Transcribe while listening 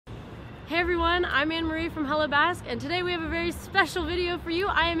Hey everyone, I'm Anne-Marie from Hello Basque, and today we have a very special video for you.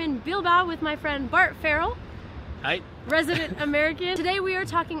 I am in Bilbao with my friend Bart Farrell. Hi. Resident American. Today we are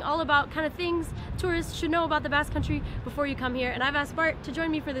talking all about kind of things tourists should know about the Basque Country before you come here, and I've asked Bart to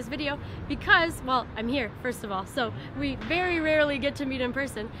join me for this video because, well, I'm here first of all, so we very rarely get to meet in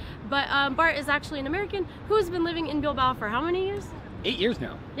person. But Bart is actually an American who's been living in Bilbao for how many years? 8 years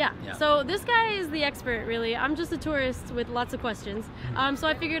now. Yeah. So this guy is the expert, really. I'm just a tourist with lots of questions. So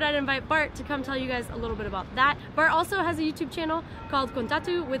I figured I'd invite Bart to come tell you guys a little bit about that. Bart also has a YouTube channel called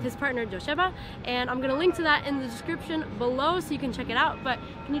Kontatu with his partner Joseba, and I'm going to link to that in the description below so you can check it out. But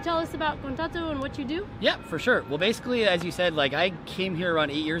can you tell us about Kontatu and what you do? Yeah, for sure. Well, basically, as you said, like, I came here around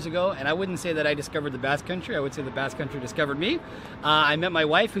 8 years ago, and I wouldn't say that I discovered the Basque Country. I would say the Basque Country discovered me. I met my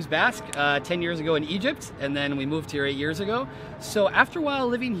wife, who's Basque, 10 years ago in Egypt, and then we moved here 8 years ago. So after a while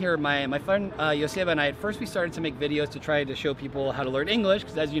living here, my friend Joseba and I, at first we started to make videos to try to show people how to learn English,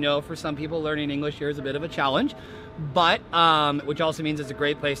 because as you know, for some people learning English here is a bit of a challenge, but which also means it's a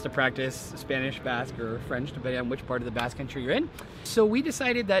great place to practice Spanish, Basque, or French, depending on which part of the Basque Country you're in. So we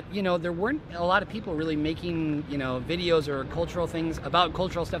decided that, you know, there weren't a lot of people really making, you know, videos or cultural things about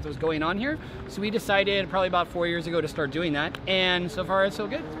cultural stuff that was going on here. So we decided probably about 4 years ago to start doing that, and so far it's so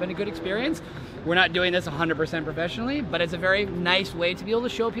good. It's been a good experience. We're not doing this 100% professionally, but it's a very nice way to be able to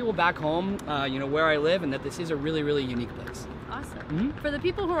show people back home, you know, where I live, and that this is a really, really unique place. Awesome. For the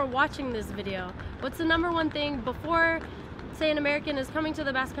people who are watching this video, what's the #1 thing before, say, an American is coming to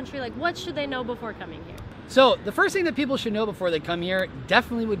the Basque Country? Like, what should they know before coming here? So the first thing that people should know before they come here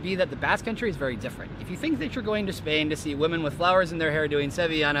definitely would be that the Basque Country is very different. If you think that you're going to Spain to see women with flowers in their hair doing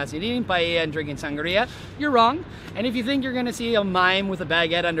sevillanas and eating paella and drinking sangria, you're wrong. And if you think you're going to see a mime with a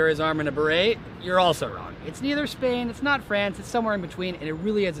baguette under his arm and a beret, you're also wrong. It's neither Spain, it's not France, it's somewhere in between, and it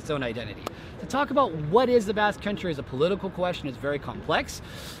really has its own identity. To talk about what is the Basque Country is a political question. It's very complex.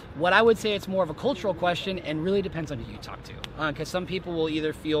 What I would say, it's more of a cultural question and really depends on who you talk to. Because some people will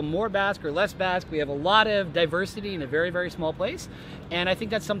either feel more Basque or less Basque. We have a lot of diversity in a very, very small place. And I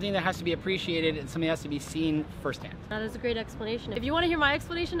think that's something that has to be appreciated and something that has to be seen firsthand. That is a great explanation. If you want to hear my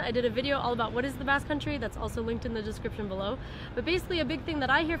explanation, I did a video all about what is the Basque Country. That's also linked in the description below. But basically a big thing that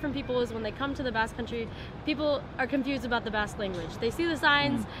I hear from people is when they come to the Basque Country, people are confused about the Basque language. They see the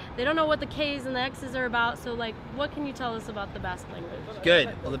signs, they don't know what the K's and the X's are about. So, like, what can you tell us about the Basque language? Good.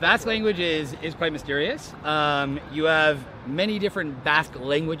 Well, the Basque language is quite mysterious. You have many different Basque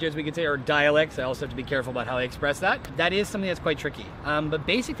languages, we could say, or dialects. I also have to be careful about how I express that. That is something that's quite tricky. But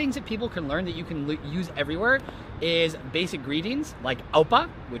basic things that people can learn that you can use everywhere is basic greetings, like aupa,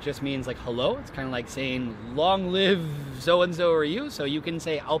 which just means like hello. It's kind of like saying long live so-and-so or you. So you can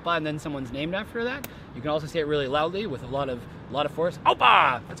say aupa and then someone's named after that. You can also say it really loudly with a lot of force.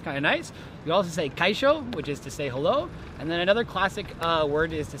 Aupa! That's kind of nice. You can also say kaixo, which is to say hello. And then another classic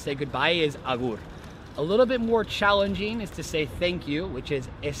word is to say goodbye is agur. A little bit more challenging is to say thank you, which is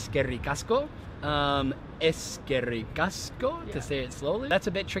eskerrik asko. Eskerrik asko, to say it slowly. That's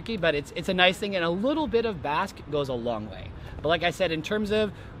a bit tricky, but it's a nice thing, and a little bit of Basque goes a long way. But like I said, in terms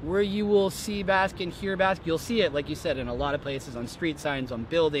of where you will see Basque and hear Basque, you'll see it, like you said, in a lot of places, on street signs, on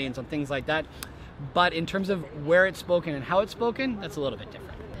buildings, on things like that. But in terms of where it's spoken and how it's spoken, that's a little bit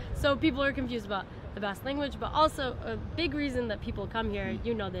different. So people are confused about the Basque language, but also a big reason that people come here,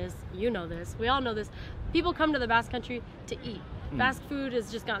 you know this, we all know this, people come to the Basque Country to eat. Basque food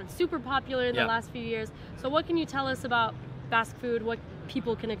has just gotten super popular in the last few years. So what can you tell us about Basque food, what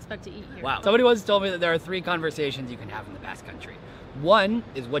people can expect to eat here? Wow. Somebody once told me that there are 3 conversations you can have in the Basque Country. One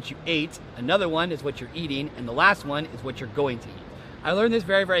is what you ate, another one is what you're eating, and the last one is what you're going to eat. I learned this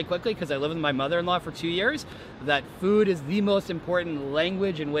very, very quickly because I lived with my mother-in-law for 2 years, that food is the most important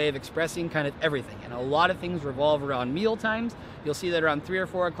language and way of expressing kind of everything. And a lot of things revolve around meal times. You'll see that around 3 or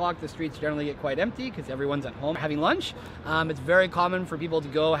 4 o'clock, the streets generally get quite empty because everyone's at home having lunch. It's very common for people to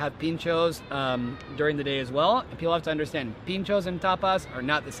go have pinchos during the day as well. And people have to understand, pinchos and tapas are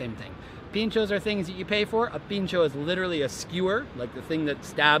not the same thing. Pinchos are things that you pay for. A pincho is literally a skewer, like the thing that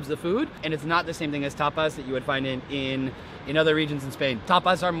stabs the food, and it's not the same thing as tapas that you would find in other regions in Spain.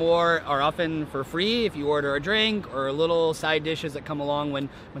 Tapas are often for free if you order a drink, or little side dishes that come along when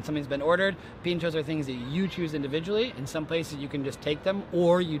something's been ordered. Pinchos are things that you choose individually. In some places you can just take them,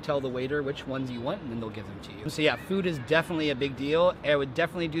 or you tell the waiter which ones you want and then they'll give them to you. So yeah, food is definitely a big deal. I would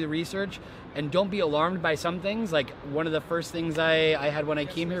definitely do the research, and don't be alarmed by some things. Like, one of the first things I had when I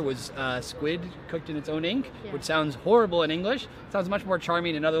came here was squid cooked in its own ink, which sounds horrible in English. It sounds much more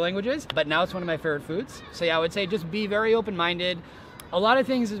charming in other languages, but now it's one of my favorite foods. So yeah, I would say just be very open-minded. A lot of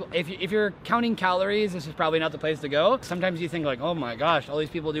things, if you're counting calories, this is probably not the place to go. Sometimes you think like, oh my gosh, all these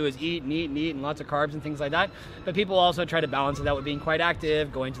people do is eat and eat and eat and lots of carbs and things like that. But people also try to balance it out with being quite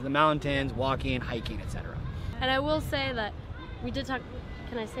active, going to the mountains, walking, hiking, etc. And I will say that we did talk.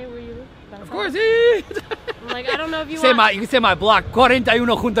 Can I say where you live? Of course. I'm like, I don't know if you want. You can say my block, 41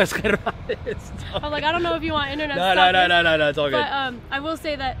 Juntas Gerales. I'm like, I don't know if you want internet No, it's all good. But I will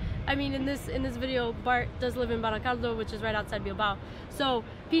say that, I mean, in this video, Bart does live in Baracaldo, which is right outside Bilbao. So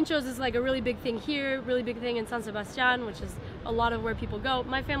pinchos is like a really big thing here, really big thing in San Sebastian, which is a lot of where people go.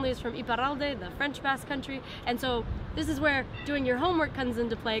 My family is from Iparralde, the French Basque Country, and so this is where doing your homework comes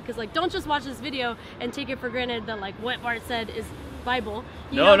into play, because like, don't just watch this video and take it for granted that like what Bart said is Bible.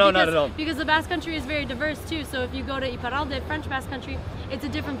 No, not at all. Because the Basque Country is very diverse too. So if you go to Iparralde, French Basque Country, it's a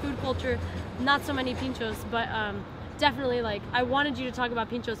different food culture. Not so many pinchos, but definitely like I wanted you to talk about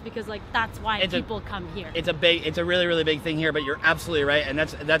pinchos because like that's why people come here. It's a really big thing here, but you're absolutely right, and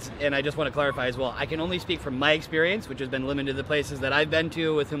that's and I just want to clarify as well. I can only speak from my experience, which has been limited to the places that I've been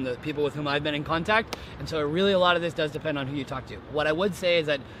to, the people with whom I've been in contact, and so really a lot of this does depend on who you talk to. What I would say is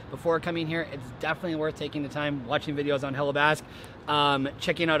that before coming here, it's definitely worth taking the time watching videos on Hello Basque,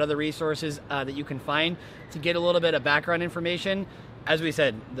 checking out other resources that you can find to get a little bit of background information. As we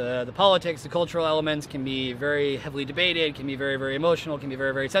said, the politics, the cultural elements can be very heavily debated, can be very emotional, can be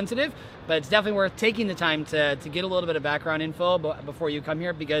very sensitive, but it's definitely worth taking the time to get a little bit of background info before you come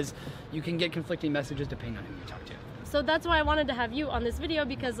here, because you can get conflicting messages depending on who you talk to. So that's why I wanted to have you on this video,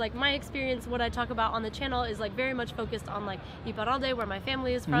 because like my experience, what I talk about on the channel is like very much focused on like Iparralde, where my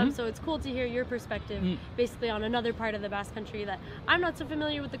family is from. So it's cool to hear your perspective basically on another part of the Basque Country that I'm not so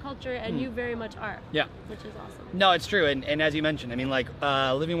familiar with the culture and you very much are. Yeah. Which is awesome. No, it's true. And as you mentioned, I mean, like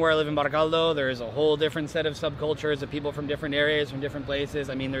living where I live in Baracaldo, there's a whole different set of subcultures of people from different areas, from different places.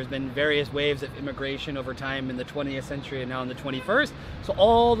 I mean, there's been various waves of immigration over time in the 20th century and now in the 21st. So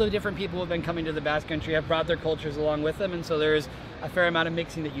all the different people who have been coming to the Basque Country have brought their cultures along with them, and so there's a fair amount of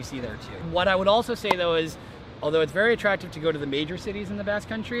mixing that you see there too. What I would also say though is, although it's very attractive to go to the major cities in the Basque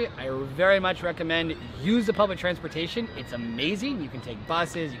Country, I very much recommend use the public transportation. It's amazing. You can take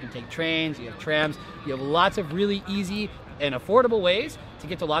buses, you can take trains, you have trams, you have lots of really easy and affordable ways to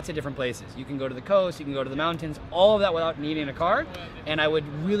get to lots of different places. You can go to the coast, you can go to the mountains, all of that without needing a car. And I would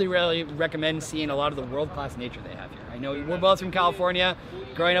really recommend seeing a lot of the world-class nature they have here. I know we're both from California,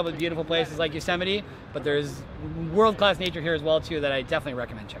 growing up with beautiful places like Yosemite, but there's world-class nature here as well too that I definitely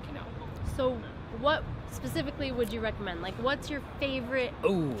recommend checking out. So what specifically would you recommend? Like, what's your favorite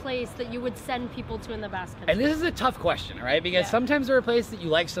place that you would send people to in the Basque Country? And this is a tough question, right? Because sometimes there are places that you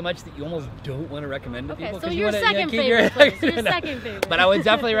like so much that you almost don't want to recommend to people. So your second favorite place. Your second favorite. But I would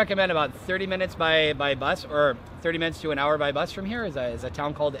definitely recommend about 30 minutes by bus, or 30 minutes to an hour by bus from here is a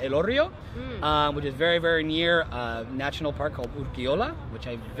town called Elorrio, which is very near a national park called Urquiola, which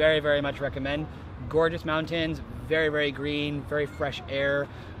I very much recommend. Gorgeous mountains, very green, very fresh air,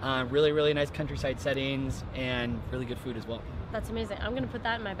 really nice countryside settings, and really good food as well. That's amazing. I'm going to put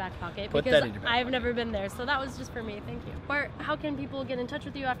that in my back pocket because I've never been there. So that was just for me. Thank you. Bart, how can people get in touch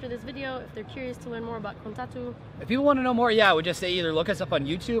with you after this video if they're curious to learn more about Kontatu? If people want to know more, I would just say either look us up on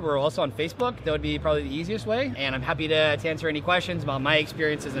YouTube or also on Facebook. That would be probably the easiest way. And I'm happy to answer any questions about my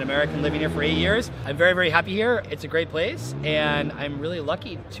experience as an American living here for 8 years. I'm very happy here. It's a great place, and I'm really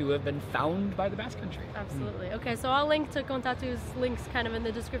lucky to have been found by the Basque Country. Absolutely. Okay, so I'll link to Kontatu's links kind of in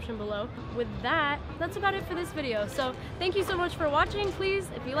the description below. With that, that's about it for this video. So thank you so much for watching. Please,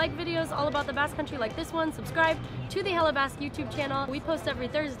 if you like videos all about the Basque Country like this one, subscribe to the Hello Basque YouTube channel. We post every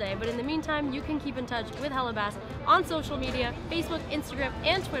Thursday, but in the meantime, you can keep in touch with Hello Basque on social media, Facebook, Instagram,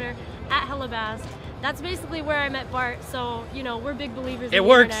 and Twitter at Hello Basque. That's basically where I met Bart, so, you know, we're big believers in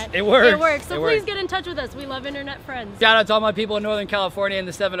the internet. It works. So please get in touch with us. We love internet friends. Shout out to all my people in Northern California in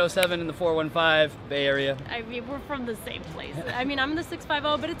the 707 and the 415 Bay Area. I mean, we're from the same place. I mean, I'm in the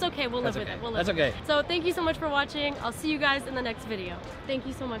 650, but it's okay. We'll live with it. That's okay. So thank you so much for watching. I'll see you guys in the next video. Thank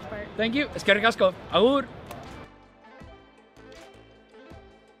you so much, Bart. Thank you. Eskerrik asko. Agur.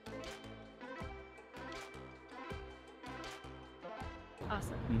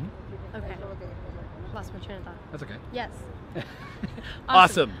 Awesome. Okay. Lost my train of thought. That's okay. Yes.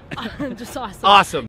 Awesome. Just awesome. Awesome.